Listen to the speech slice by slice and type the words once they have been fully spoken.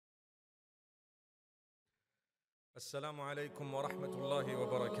Assalamu alaikum wa rahmatullahi wa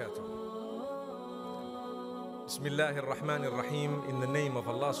barakatuh. Bismillahir Rahmanir Rahim. In the name of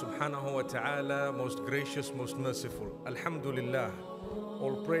Allah subhanahu wa ta'ala, most gracious, most merciful. Alhamdulillah.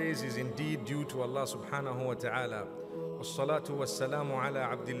 All praise is indeed due to Allah subhanahu wa ta'ala. Wassalatu wassalamu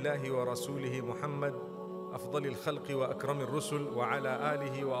ala abdillahi wa rasulihi Muhammad, afdalil khalqi wa akramir rusul, wa ala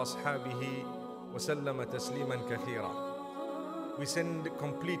alihi wa ashabihi wa sallama tasliman kathira. We send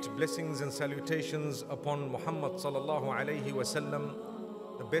complete blessings and salutations upon Muhammad sallallahu alayhi wa sallam,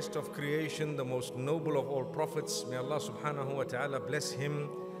 the best of creation, the most noble of all prophets. May Allah subhanahu wa ta'ala bless him,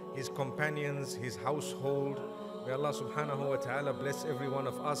 his companions, his household. May Allah subhanahu wa ta'ala bless every one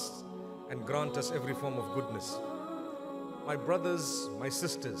of us and grant us every form of goodness. My brothers, my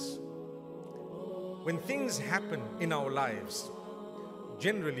sisters, when things happen in our lives,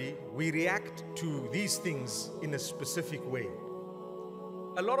 generally we react to these things in a specific way.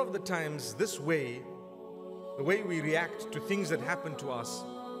 A lot of the times this way, the way we react to things that happen to us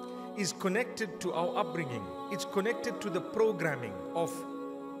is connected to our upbringing. It's connected to the programming of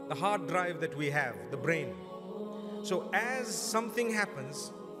the hard drive that we have, the brain. So as something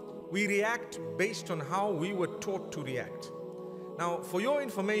happens, we react based on how we were taught to react. Now, for your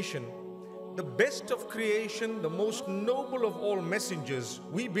information, the best of creation, the most noble of all messengers,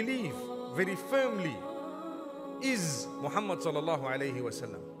 we believe very firmly is Muhammad sallallahu alayhi wa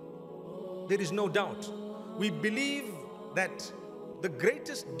sallam. There is no doubt. We believe that the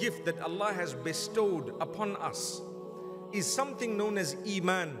greatest gift that Allah has bestowed upon us is something known as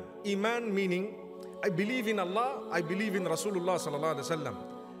Iman. Iman meaning, I believe in Allah, I believe in Rasulullah sallallahu alayhi wa sallam.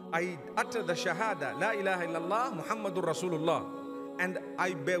 I utter the Shahada, La ilaha illallah, Muhammadur Rasulullah. And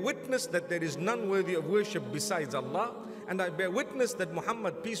I bear witness that there is none worthy of worship besides Allah. And I bear witness that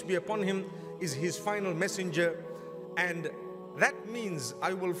Muhammad, peace be upon him, is his final messenger. And that means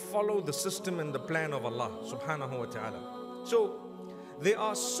I will follow the system and the plan of Allah subhanahu wa ta'ala. So there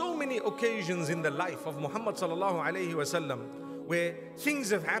are so many occasions in the life of Muhammad sallallahu alayhi wa sallam where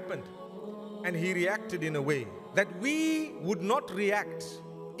things have happened and he reacted in a way that we would not react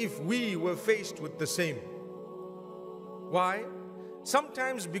if we were faced with the same. Why?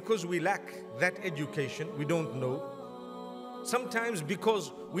 Sometimes because we lack that education, we don't know. Sometimes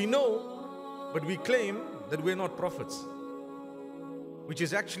because we know, but we claim that we're not prophets, which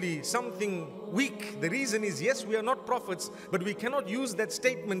is actually something weak. The reason is, yes, we are not prophets, but we cannot use that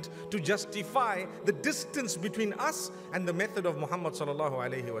statement to justify the distance between us and the method of Muhammad sallallahu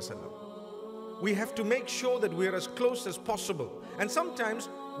alayhi wasallam. We have to make sure that we are as close as possible. And sometimes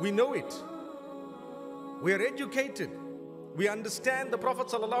we know it. We are educated. We understand the Prophet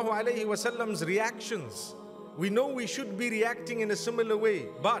sallallahu alayhi wasallam's reactions. We know we should be reacting in a similar way,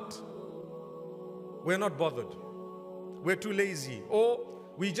 but we're not bothered. We're too lazy, or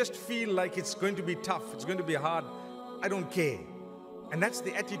we just feel like it's going to be tough, it's going to be hard. I don't care. And that's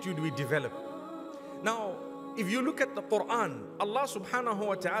the attitude we develop. Now, if you look at the Quran, Allah subhanahu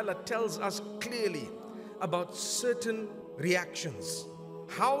wa ta'ala tells us clearly about certain reactions,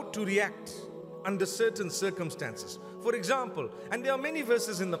 how to react under certain circumstances. For example, and there are many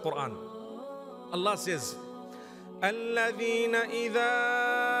verses in the Quran, Allah says, الَّذِينَ إِذَا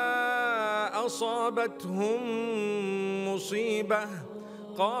أَصَابَتْهُم مُّصِيبَةٌ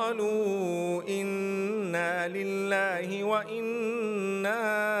قَالُوا إِنَّا لِلَّهِ وَإِنَّا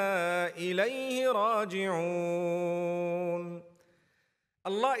إِلَيْهِ رَاجِعُونَ.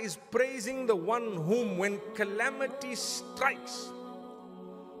 Allah is praising the one whom when calamity strikes,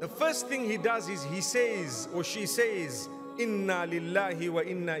 the first thing he does is he says or she says, Inna lillahi wa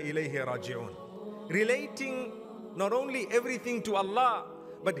inna ilayhi raji'un. Relating not only everything to Allah,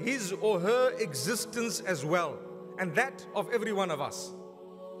 but his or her existence as well, and that of every one of us.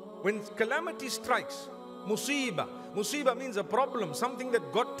 When calamity strikes, musibah. Musibah means a problem, something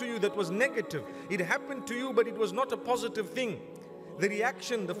that got to you that was negative. It happened to you, but it was not a positive thing. The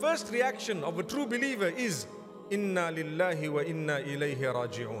reaction, the first reaction of a true believer is, Inna lillahi wa inna ilayhi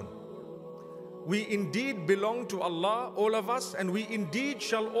raji'un. We indeed belong to Allah, all of us, and we indeed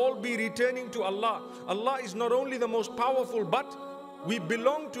shall all be returning to Allah. Allah is not only the most powerful, but we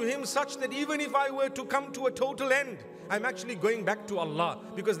belong to Him such that even if I were to come to a total end, I'm actually going back to Allah,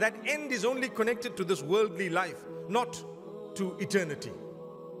 because that end is only connected to this worldly life, not to eternity.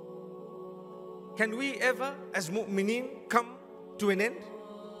 Can we ever, as mu'mineen, come to an end?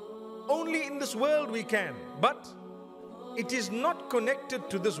 Only in this world we can, but it is not connected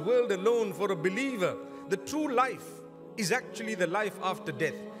to this world alone for a believer. The true life is actually the life after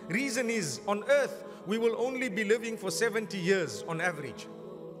death. Reason is, on earth, we will only be living for 70 years on average.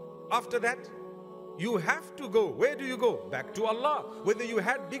 After that, You have to go. Where do you go? Back to Allah. Whether you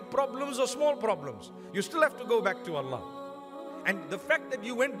had big problems or small problems, you still have to go back to Allah. And the fact that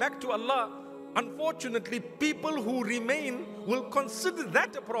you went back to Allah, unfortunately, people who remain will consider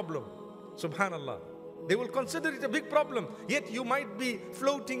that a problem. Subhanallah. They will consider it a big problem. Yet you might be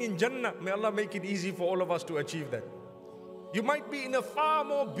floating in Jannah. May Allah make it easy for all of us to achieve that. You might be in a far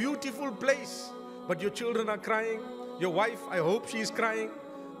more beautiful place, but your children are crying. Your wife, I hope she is crying.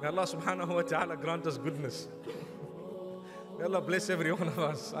 May Allah subhanahu wa ta'ala grant us goodness. May Allah bless every one of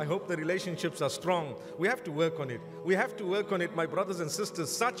us. I hope the relationships are strong. We have to work on it. We have to work on it, my brothers and sisters,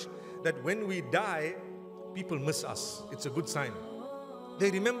 such that when we die, people miss us. It's a good sign.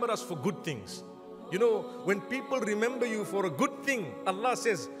 They remember us for good things. You know, when people remember you for a good thing, Allah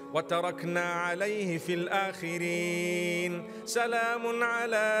says, وَتَرَكْنَا عَلَيْهِ فِي الْآخِرِينَ سَلَامٌ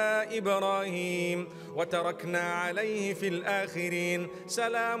عَلَى إِبْرَاهِيمَ وَتَرَكْنَا عَلَيْهِ فِي الْآخِرِينَ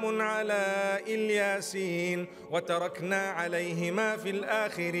سَلَامٌ عَلَى إِلْيَاسِينَ وَتَرَكْنَا عَلَيْهِمَا فِي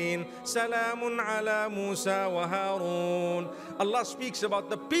الْآخِرِينَ سَلَامٌ عَلَى مُوسَى وَهَارُونَ. Allah speaks about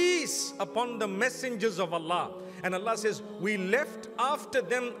the peace upon the messengers of Allah. And Allah says, we left after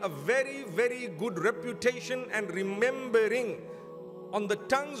them a very, very good reputation and remembering on the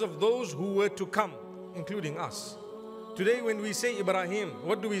tongues of those who were to come, including us. Today when we say Ibrahim,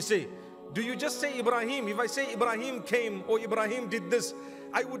 what do we say? Do you just say Ibrahim? If I say Ibrahim came or Ibrahim did this,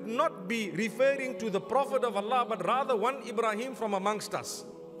 I would not be referring to the Prophet of Allah, but rather one Ibrahim from amongst us.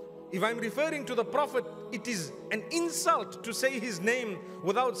 If I'm referring to the Prophet, it is an insult to say his name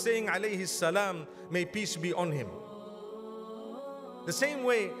without saying alayhi salam, may peace be on him. The same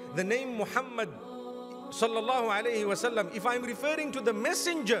way, the name Muhammad sallallahu alayhi wasallam, if I'm referring to the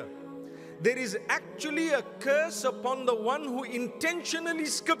messenger, there is actually a curse upon the one who intentionally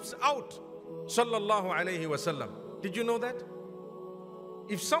skips out sallallahu alayhi wasallam. Did you know that?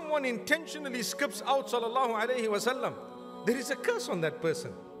 If someone intentionally skips out sallallahu alayhi wasallam, there is a curse on that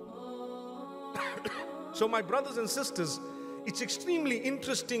person. So my brothers and sisters, it's extremely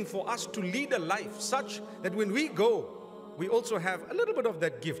interesting for us to lead a life such that when we go, we also have a little bit of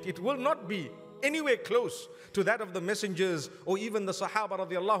that gift. It will not be anywhere close to that of the messengers or even the Sahaba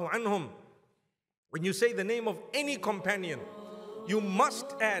radiallahu anhum. When you say the name of any companion, you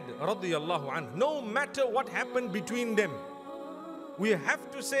must add radiallahu anhu, no matter what happened between them. We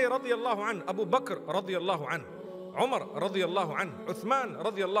have to say radiallahu anhu, Abu Bakr radiallahu anhu, Umar radiallahu anhu, Uthman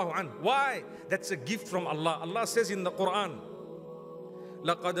radiallahu anhu. Why? That's a gift from Allah. Allah says in the Quran,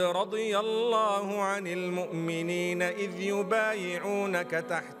 لَقَدْ رَضِيَ اللَّهُ عَنِ الْمُؤْمِنِينَ إِذْ يُبَايِعُونَكَ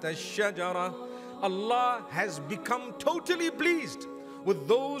تَحْتَ الشَّجَرَةِ. Allah has become totally pleased with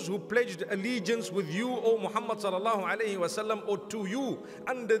those who pledged allegiance with you, O Muhammad sallallahu alayhi wasallam, or to you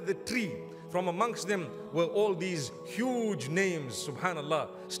under the tree. From amongst them were all these huge names, subhanallah,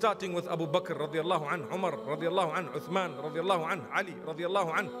 starting with Abu Bakr radiallahu anhu, Umar radiallahu anhu, Uthman radiallahu anhu, Ali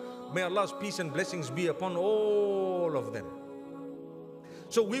radiallahu anhu. May Allah's peace and blessings be upon all of them.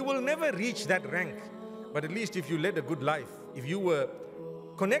 So we will never reach that rank, but at least if you led a good life, if you were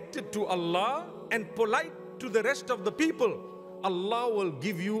connected to Allah and polite to the rest of the people, Allah will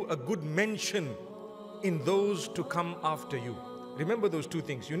give you a good mention in those to come after you. Remember those two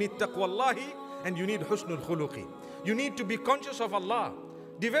things. You need taqwallahi and you need husnul khuluqi. You need to be conscious of Allah.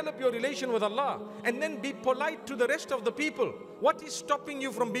 Develop your relation with Allah and then be polite to the rest of the people. What is stopping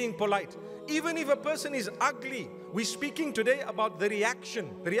you from being polite? Even if a person is ugly, we're speaking today about the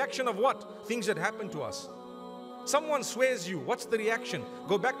reaction. The reaction of what? Things that happen to us. Someone swears you. What's the reaction?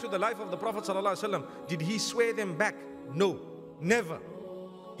 Go back to the life of the Prophet ﷺ. Did he swear them back? No, never.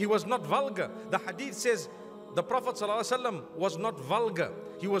 He was not vulgar. The hadith says the Prophet ﷺ was not vulgar.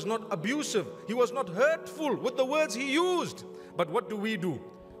 He was not abusive. He was not hurtful with the words he used. But what do?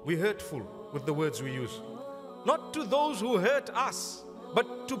 We're hurtful with the words we use. Not to those who hurt us,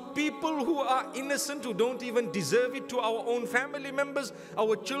 but to people who are innocent, who don't even deserve it, to our own family members,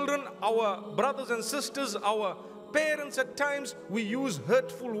 our children, our brothers and sisters, our parents. At times we use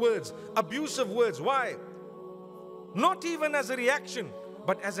hurtful words, abusive words. Why? Not even as a reaction,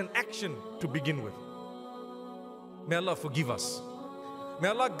 but as an action to begin with. May Allah forgive us. May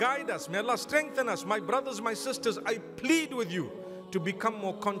Allah guide us. May Allah strengthen us. My brothers, my sisters, I plead with you to become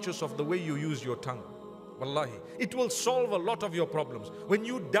more conscious of the way you use your tongue. Wallahi, it will solve a lot of your problems. When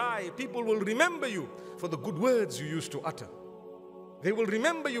you die, people will remember you for the good words you used to utter. They will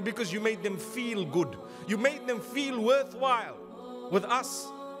remember you because you made them feel good. You made them feel worthwhile. With us,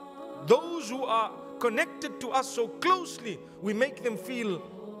 those who are connected to us so closely, we make them feel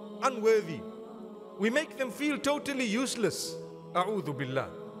unworthy. We make them feel totally useless. A'udhu billah.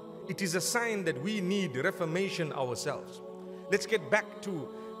 It is a sign that we need reformation ourselves. Let's get back to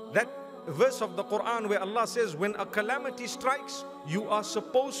that verse of the Quran where Allah says, when a calamity strikes, you are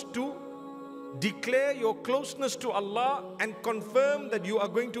supposed to declare your closeness to Allah and confirm that you are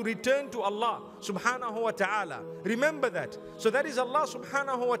going to return to Allah subhanahu wa ta'ala. Remember that. So that is Allah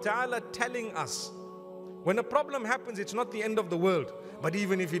subhanahu wa ta'ala telling us, when a problem happens, it's not the end of the world. But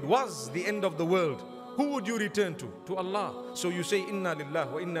even if it was the end of the world, who would you return to? To Allah. So you say, Inna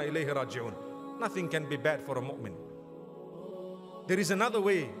lillahi wa inna ilayhi raji'un. Nothing can be bad for a mu'min. There is another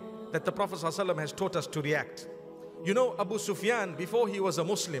way that the Prophet ﷺ has taught us to react. You know, Abu Sufyan, before he was a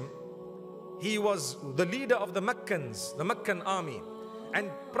Muslim, he was the leader of the Meccans, the Meccan army.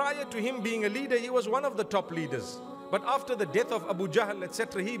 And prior to him being a leader, he was one of the top leaders. But after the death of Abu Jahl,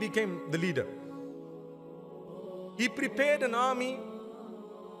 etc., he became the leader. He prepared an army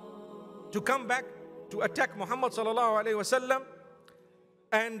to come back to attack Muhammad sallallahu alaihi wasallam,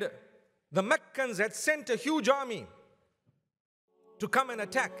 and the Meccans had sent a huge army to come and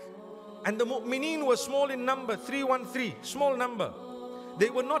attack. And the mu'mineen were small in number, 313, small number. They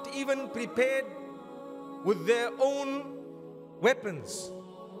were not even prepared with their own weapons.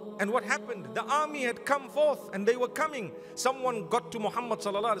 And what happened? The army had come forth and they were coming. Someone got to Muhammad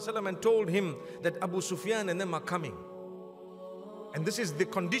sallallahu alaihi wasallam and told him that Abu Sufyan and them are coming. And this is the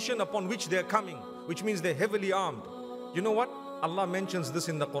condition upon which they are coming, which means they're heavily armed. You know what? Allah mentions this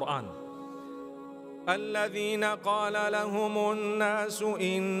in the Quran. الذين قال لهم الناس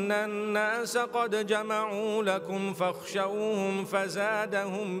إن الناس قد جمعوا لكم فاخشوهم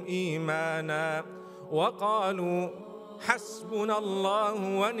فزادهم إيمانا وقالوا حسبنا الله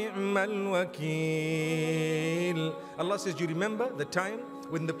ونعم الوكيل. Allah says, do you remember the time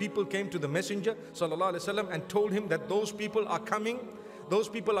when the people came to the Messenger sallallahu alaihi wasallam and told him that those people are coming? Those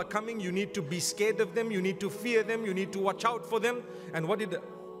people are coming, you need to be scared of them, you need to fear them, you need to watch out for them. And what did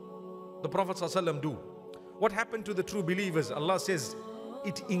the Prophet ﷺ do? What happened to the true believers? Allah says,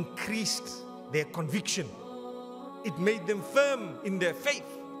 it increased their conviction. It made them firm in their faith.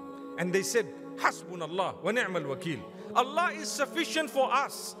 And they said, Hasbunallah wa ni'mal wakil. Allah is sufficient for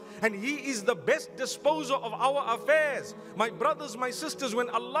us, and He is the best disposer of our affairs. My brothers, my sisters, when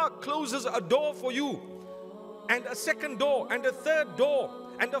Allah closes a door for you, and a second door, and a third door,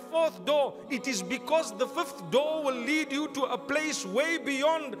 and a fourth door, it is because the fifth door will lead you to a place way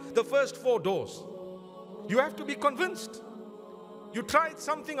beyond the first four doors. You have to be convinced. You tried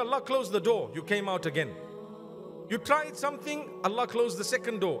something, Allah closed the door, you came out again. You tried something, Allah closed the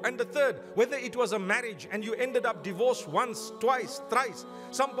second door and the third. Whether it was a marriage and you ended up divorced once, twice, thrice.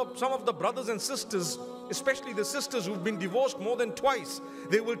 Some of the brothers and sisters, especially the sisters who've been divorced more than twice,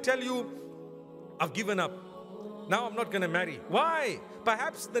 they will tell you, I've given up. Now I'm not going to marry. Why?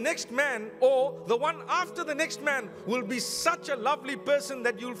 Perhaps the next man or the one after the next man will be such a lovely person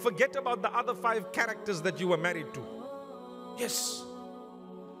that you'll forget about the other 5 characters that you were married to. Yes.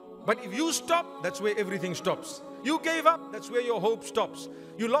 But if you stop, that's where everything stops. You gave up, that's where your hope stops.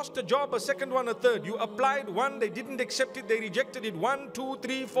 You lost a job, a second one, a third. You applied one, they didn't accept it, they rejected it. 1, 2,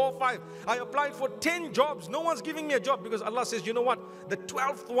 3, 4, 5. I applied for 10 jobs. No one's giving me a job because Allah says, you know what? The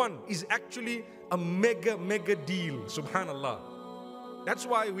 12th one is actually a mega deal. Subhanallah. That's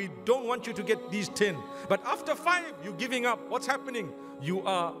why we don't want you to get these 10. But after 5, you're giving up. What's happening? You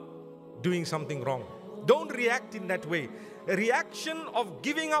are doing something wrong. Don't react in that way. A reaction of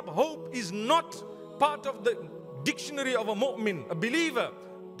giving up hope is not part of the dictionary of a mu'min. A believer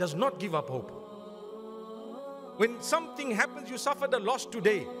does not give up hope. When something happens, you suffered a loss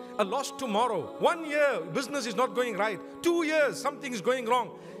today, a loss tomorrow. 1 year, business is not going right. 2 years, something is going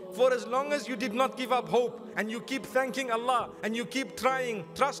wrong. For as long as you did not give up hope and you keep thanking Allah and you keep trying,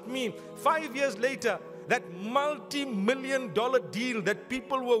 trust me, 5 years later, that multi-million-dollar deal that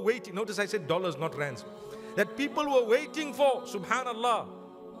people were waiting, notice I said dollars, not rands, that people were waiting for, subhanallah,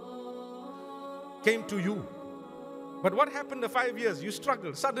 came to you. But what happened in 5 years? You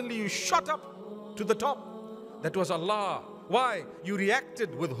struggled. Suddenly you shot up to the top. That was Allah. Why? You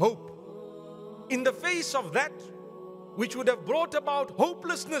reacted with hope. In the face of that, which would have brought about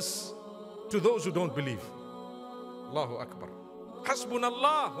hopelessness to those who don't believe. Allahu Akbar.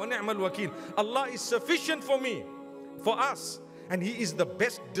 Hasbunallah wa ni'mal wakil. Allah is sufficient for me, for us, and He is the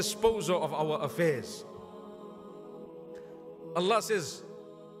best disposer of our affairs. Allah says,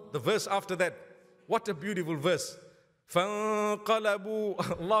 the verse after that, what a beautiful verse.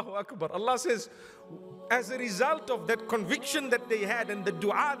 فَانْقَلَبُوا. Allahu Akbar. Allah says, as a result of that conviction that they had and the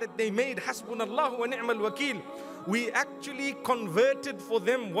dua that they made, Hasbunallahu wa ni'mal wakil, we actually converted for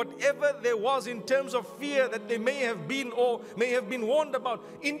them whatever there was in terms of fear that they may have been or may have been warned about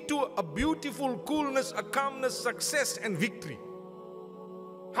into a beautiful coolness, a calmness, success and victory.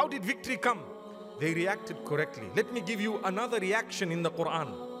 How did victory come? They reacted correctly. Let me give you another reaction in the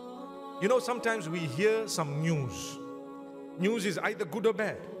Quran. You know, sometimes we hear some news. News is either good or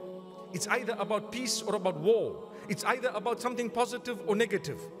bad. It's either about peace or about war. It's either about something positive or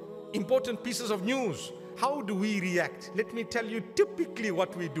negative. Important pieces of news. How do we react? Let me tell you typically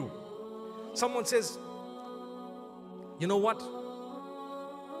what we do. Someone says, you know what?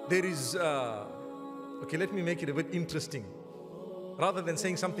 There is, okay, let me make it a bit interesting. Rather than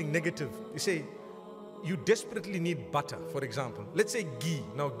saying something negative, you say, you desperately need butter, for example. Let's say ghee.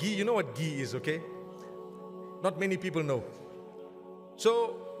 Now, ghee, you know what ghee is, okay? Not many people know.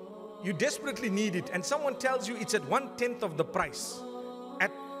 So, you desperately need it, and someone tells you it's at 1/10 of the price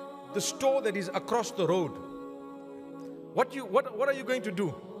at the store that is across the road. What are you going to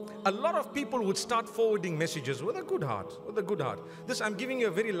do? A lot of people would start forwarding messages with a good heart, This, I'm giving you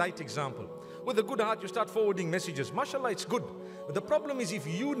a very light example. With a good heart, you start forwarding messages. MashaAllah, it's good. But the problem is, if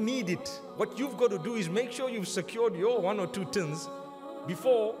you need it, what you've got to do is make sure you've secured your 1 or 2 tins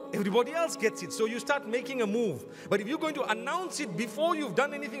before everybody else gets it. So you start making a move. But if you're going to announce it before you've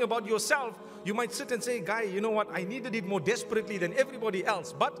done anything about yourself, you might sit and say, guy, you know what, I needed it more desperately than everybody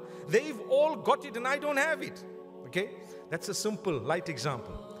else, but they've all got it and I don't have it. Okay? That's a simple, light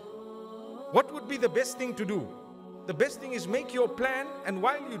example. What would be the best thing to do? The best thing is make your plan, and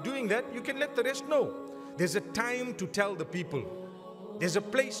while you're doing that, you can let the rest know. There's a time to tell the people. There's a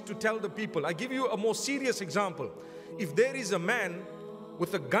place to tell the people. I give you a more serious example. If there is a man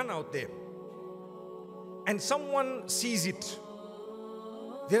with a gun out there and someone sees it,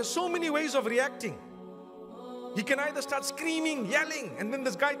 there are so many ways of reacting. He can either start screaming, yelling, and then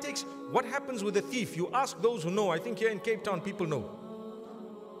this guy takes. What happens with a thief? You ask those who know. I think here in Cape Town people know.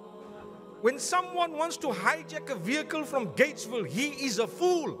 When someone wants to hijack a vehicle from Gatesville, he is a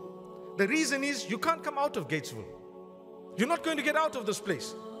fool. The reason is you can't come out of Gatesville. You're not going to get out of this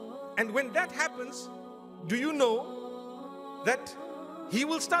place. And when that happens, do you know that he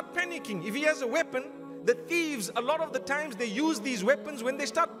will start panicking? If he has a weapon, the thieves, a lot of the times they use these weapons when they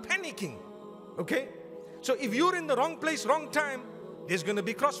start panicking. Okay? So if you're in the wrong place, wrong time, there's going to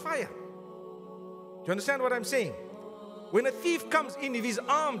be crossfire. Do you understand what I'm saying? When a thief comes in, if he's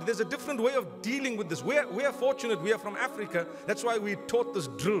armed, there's a different way of dealing with this. We are fortunate, we are from Africa. That's why we taught this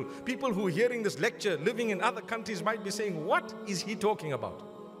drill. People who are hearing this lecture, living in other countries, might be saying, what is he talking about?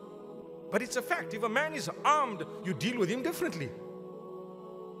 But it's a fact. If a man is armed, you deal with him differently.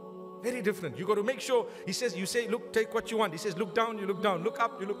 Very different. You got to make sure. He says, you say, look, take what you want. He says, look down, you look down. Look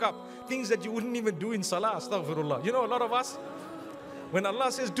up, you look up. Things that you wouldn't even do in salah, astaghfirullah. You know, a lot of us, when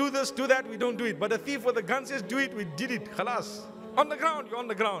Allah says, do this, do that, we don't do it. But a thief with a gun says, do it, we did it. Khalas. On the ground, you're on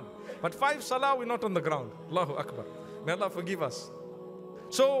the ground. But 5 salah, we're not on the ground. Allahu Akbar. May Allah forgive us.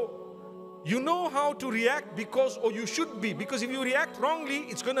 So, you know how to react because, or you should be, because if you react wrongly,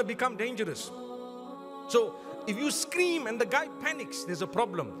 it's going to become dangerous. So, if you scream and the guy panics, there's a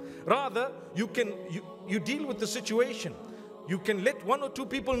problem. Rather, you deal with the situation. You can let 1 or 2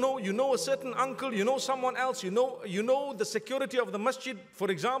 people know. You know a certain uncle, you know someone else, you know the security of the masjid. For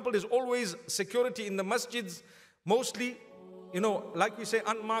example, there's always security in the masjids. Mostly, like we say,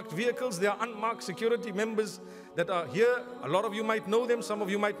 unmarked vehicles. There are unmarked security members that are here. A lot of you might know them, some of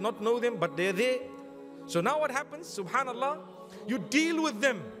you might not know them, but they're there. So now what happens? Subhanallah, you deal with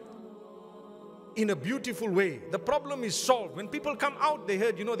them in a beautiful way. The problem is solved. When people come out, they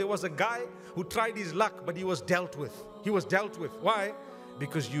heard, there was a guy who tried his luck, but he was dealt with. He was dealt with. Why?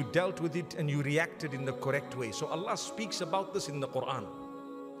 Because you dealt with it and you reacted in the correct way. So Allah speaks about this in the Quran.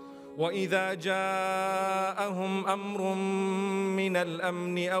 وَإِذَا جَاءَهُمْ أَمْرٌ مِّنَ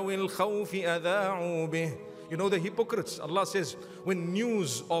الْأَمْنِ أَوِ الْخَوْفِ أَذَاعُوا بِهِ. The hypocrites, Allah says, when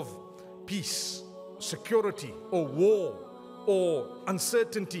news of peace, security, or war, or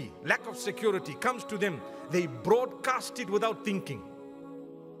uncertainty, lack of security comes to them, they broadcast it without thinking.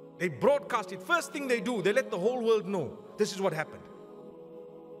 They broadcast it. First thing they do, they let the whole world know. This is what happened.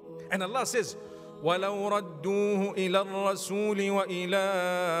 And Allah says, وَلَوْ رَدُّوهُ إِلَى الرَّسُولِ وَإِلَىٰ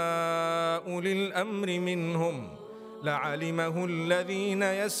أُولِي الْأَمْرِ مِنْهُمْ لَعَلِمَهُ الَّذِينَ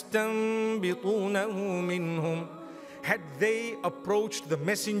يَسْتَنبِطُونَهُ مِنْهُمْ. Had they approached the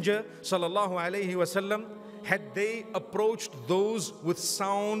messenger, sallallahu alayhi wasallam, had they approached those with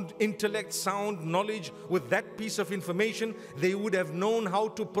sound intellect, sound knowledge, with that piece of information, they would have known how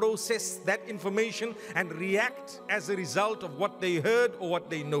to process that information and react as a result of what they heard or what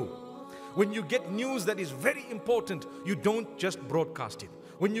they know. When you get news that is very important, you don't just broadcast it.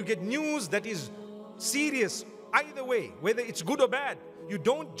 When you get news that is serious, either way, whether it's good or bad, you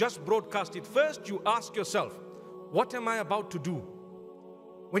don't just broadcast it. First, you ask yourself, what am I about to do?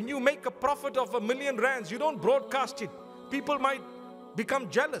 When you make a profit of R1 million, you don't broadcast it. People might become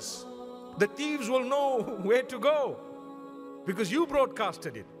jealous. The thieves will know where to go because you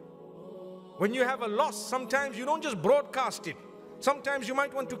broadcasted it. When you have a loss, sometimes you don't just broadcast it. Sometimes you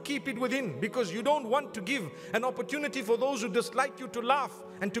might want to keep it within because you don't want to give an opportunity for those who dislike you to laugh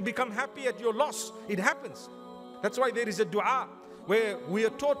and to become happy at your loss. It happens. That's why there is a dua where we are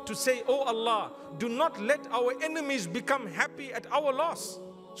taught to say, "Oh Allah, do not let our enemies become happy at our loss."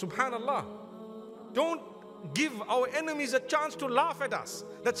 Subhanallah. Don't give our enemies a chance to laugh at us.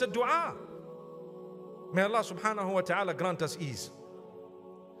 That's a dua. May Allah subhanahu wa ta'ala grant us ease.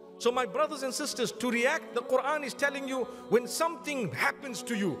 So my brothers and sisters, to react, the Quran is telling you when something happens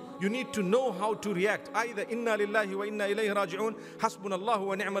to you, you need to know how to react. Either inna lillahi wa inna ilayhi raji'un, hasbunallahu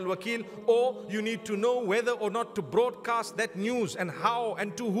wa ni'mal wakil, or you need to know whether or not to broadcast that news and how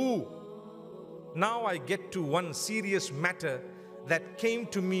and to who. Now I get to one serious matter that came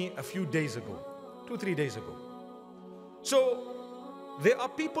to me a few days ago, 2-3 days ago. So there are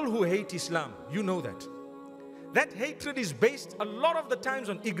people who hate Islam, you know that. That hatred is based a lot of the times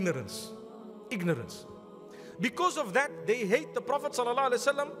on ignorance. Ignorance. Because of that, they hate the Prophet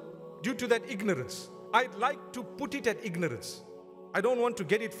ﷺ due to that ignorance. I'd like to put it at ignorance. I don't want to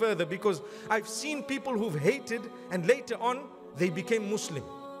get it further because I've seen people who've hated and later on they became Muslim.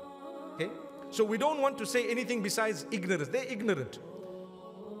 Okay? So we don't want to say anything besides ignorance. They're ignorant.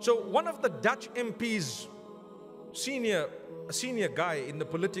 So one of the Dutch MPs, a senior guy in the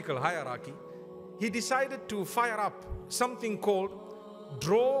political hierarchy, he decided to fire up something called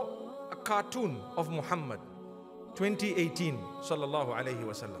Draw a Cartoon of Muhammad 2018 sallallahu alayhi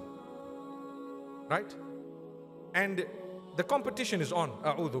wasallam. Right? And the competition is on.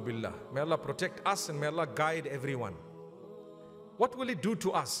 A'udhu billah. May Allah protect us and may Allah guide everyone. What will it do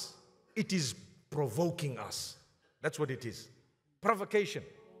to us? It is provoking us. That's what it is. Provocation.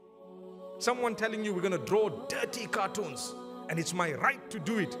 Someone telling you we're going to draw dirty cartoons and it's my right to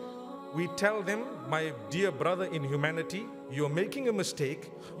do it. We tell them, my dear brother in humanity, you're making a mistake.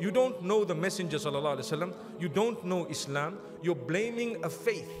 You don't know the Messenger sallallahu alaihi wasallam. You don't know Islam. You're blaming a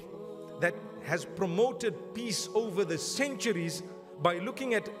faith that has promoted peace over the centuries by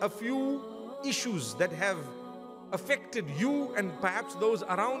looking at a few issues that have affected you and perhaps those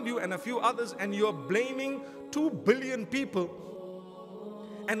around you and a few others, and you're blaming 2 billion people.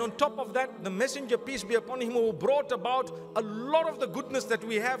 And on top of that, the Messenger, peace be upon him, who brought about a lot of the goodness that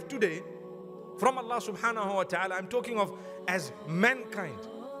we have today from Allah subhanahu wa ta'ala. I'm talking of as mankind.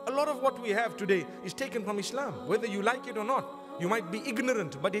 A lot of what we have today is taken from Islam, whether you like it or not. You might be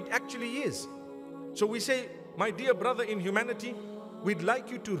ignorant, but it actually is. So we say, my dear brother in humanity, we'd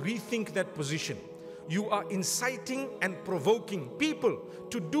like you to rethink that position. You are inciting and provoking people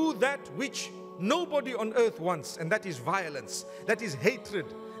to do that which nobody on earth wants, and that is violence, that is hatred,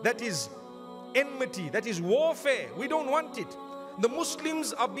 that is enmity, that is warfare. We don't want it. The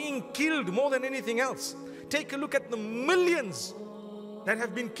Muslims are being killed more than anything else. Take a look at the millions that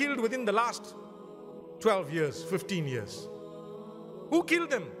have been killed within the last 12 years, 15 years. Who killed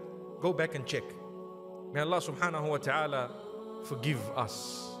them? Go back and check. May Allah subhanahu wa ta'ala forgive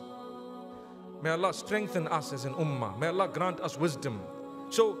us. May Allah strengthen us as an ummah. May Allah grant us wisdom.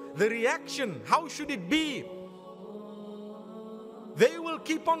 So the reaction, how should it be? They will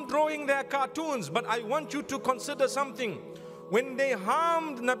keep on drawing their cartoons, but I want you to consider something. When they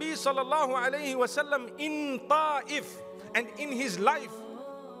harmed Nabi sallallahu alayhi wasallam in Ta'if and in his life,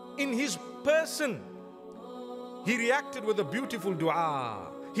 in his person, he reacted with a beautiful dua.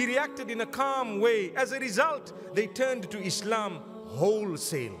 He reacted in a calm way. As a result, they turned to Islam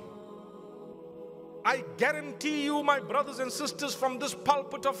wholesale. I guarantee you, my brothers and sisters, from this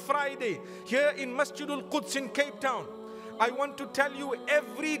pulpit of Friday, here in Masjidul Quds in Cape Town, I want to tell you,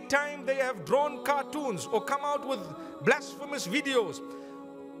 every time they have drawn cartoons or come out with blasphemous videos,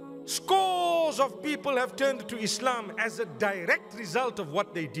 scores of people have turned to Islam as a direct result of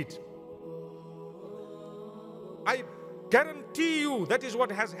what they did. I guarantee you that is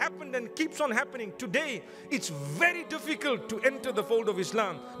what has happened and keeps on happening. Today, it's very difficult to enter the fold of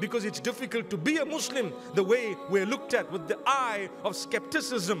Islam because it's difficult to be a Muslim the way we're looked at with the eye of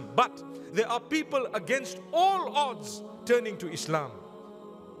skepticism. But there are people against all odds turning to Islam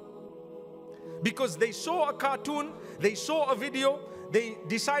because they saw a cartoon, they saw a video, they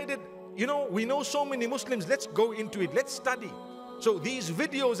decided, you know, we know so many Muslims, let's go into it, let's study. So these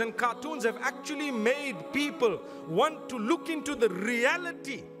videos and cartoons have actually made people want to look into the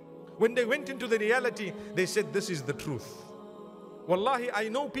reality. When they went into the reality, they said, this is the truth. Wallahi, I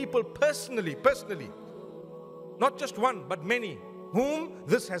know people personally, not just one, but many, whom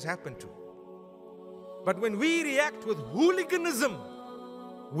this has happened to. But when we react with hooliganism,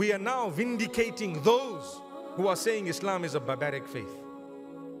 we are now vindicating those who are saying Islam is a barbaric faith.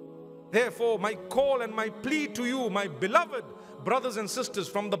 Therefore, my call and my plea to you, my beloved brothers and sisters,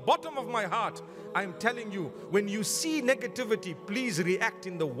 from the bottom of my heart, I am telling you, when you see negativity, please react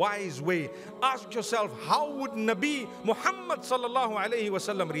in the wise way. Ask yourself, how would Nabi Muhammad sallallahu alayhi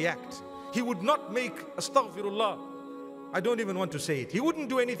wasallam react? He would not make, astaghfirullah, I don't even want to say it. He wouldn't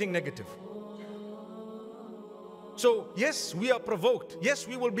do anything negative. So yes, we are provoked. Yes,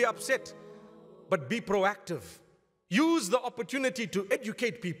 we will be upset, but be proactive. Use the opportunity to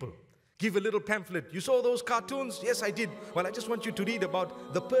educate people. Give a little pamphlet. You saw those cartoons? Yes, I did. Well, I just want you to read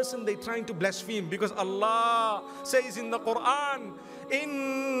about the person they're trying to blaspheme, because Allah says in the Quran,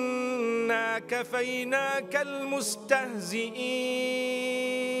 إِنَّا كَفَيْنَاكَ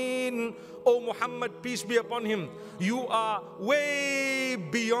الْمُسْتَهْزِئِينَ. O Muhammad, peace be upon him, you are way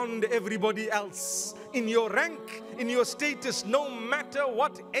beyond everybody else in your rank, in your status. No matter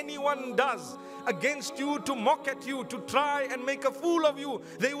what anyone does against you, to mock at you, to try and make a fool of you,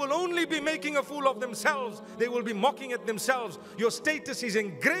 they will only be making a fool of themselves. They will be mocking at themselves. Your status is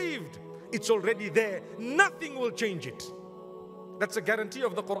engraved. It's already there. Nothing will change it. That's a guarantee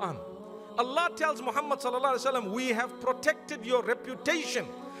of the Quran. Allah tells Muhammad sallallahu alaihi wasallam, we have protected your reputation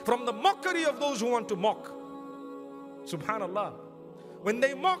from the mockery of those who want to mock. Subhanallah. When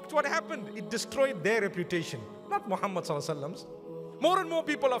they mocked, what happened? It destroyed their reputation, not Muhammad sallallahu alaihi wasallam's. More and more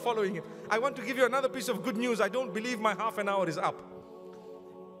people are following him. I want to give you another piece of good news. I don't believe my half an hour is up.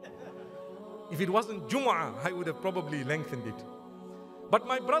 If it wasn't Jumu'ah, I would have probably lengthened it. But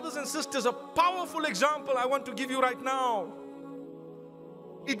my brothers and sisters, a powerful example I want to give you right now.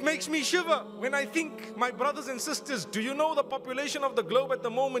 It makes me shiver when I think, my brothers and sisters, do you know the population of the globe at the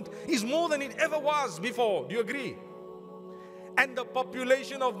moment is more than it ever was before? Do you agree? And the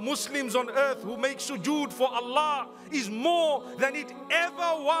population of Muslims on earth who make sujood for Allah is more than it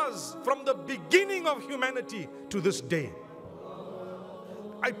ever was from the beginning of humanity to this day.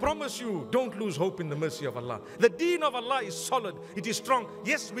 I promise you, don't lose hope in the mercy of Allah. The deen of Allah is solid, it is strong.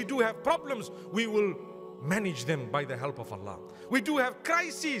 Yes, we do have problems. We will manage them by the help of Allah. We do have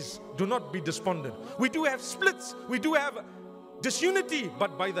crises. Do not be despondent. We do have splits. We do have disunity,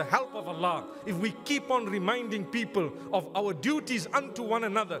 but by the help of Allah, if we keep on reminding people of our duties unto one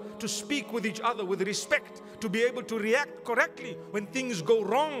another, to speak with each other with respect, to be able to react correctly when things go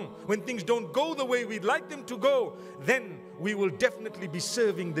wrong, when things don't go the way we'd like them to go, then we will definitely be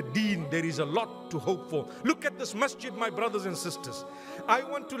serving the deen. There is a lot to hope for. Look at this masjid, my brothers and sisters. I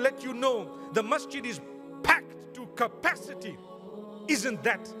want to let you know, the masjid is packed to capacity. Isn't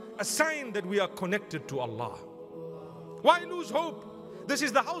that a sign that we are connected to Allah? Why lose hope? This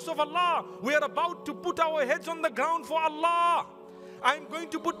is the house of Allah. We are about to put our heads on the ground for Allah. I'm going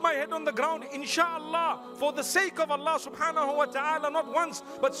to put my head on the ground, inshallah, for the sake of Allah subhanahu wa ta'ala, not once,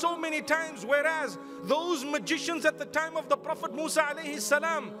 but so many times. Whereas those magicians at the time of the Prophet Musa alayhi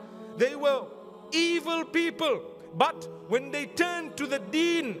salam, they were evil people. But when they turned to the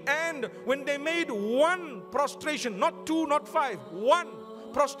deen and when they made one prostration, not two, not five, one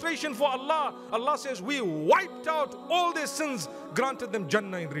prostration for Allah, Allah says we wiped out all their sins, granted them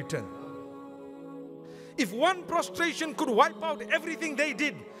Jannah in return. If one prostration could wipe out everything they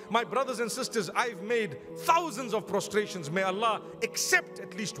did, my brothers and sisters, I've made thousands of prostrations. May Allah accept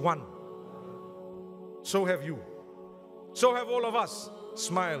at least one. So have you. So have all of us.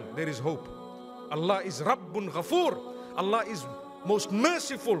 Smile, there is hope. Allah is Rabbun Ghafoor. Allah is most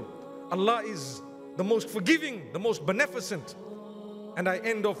merciful. Allah is the most forgiving, the most beneficent. And I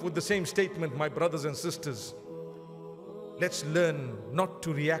end off with the same statement, my brothers and sisters. Let's learn not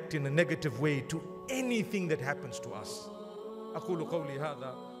to react in a negative way to anything that happens to us. أقول قولي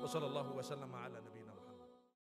هذا وصلى الله وسلم على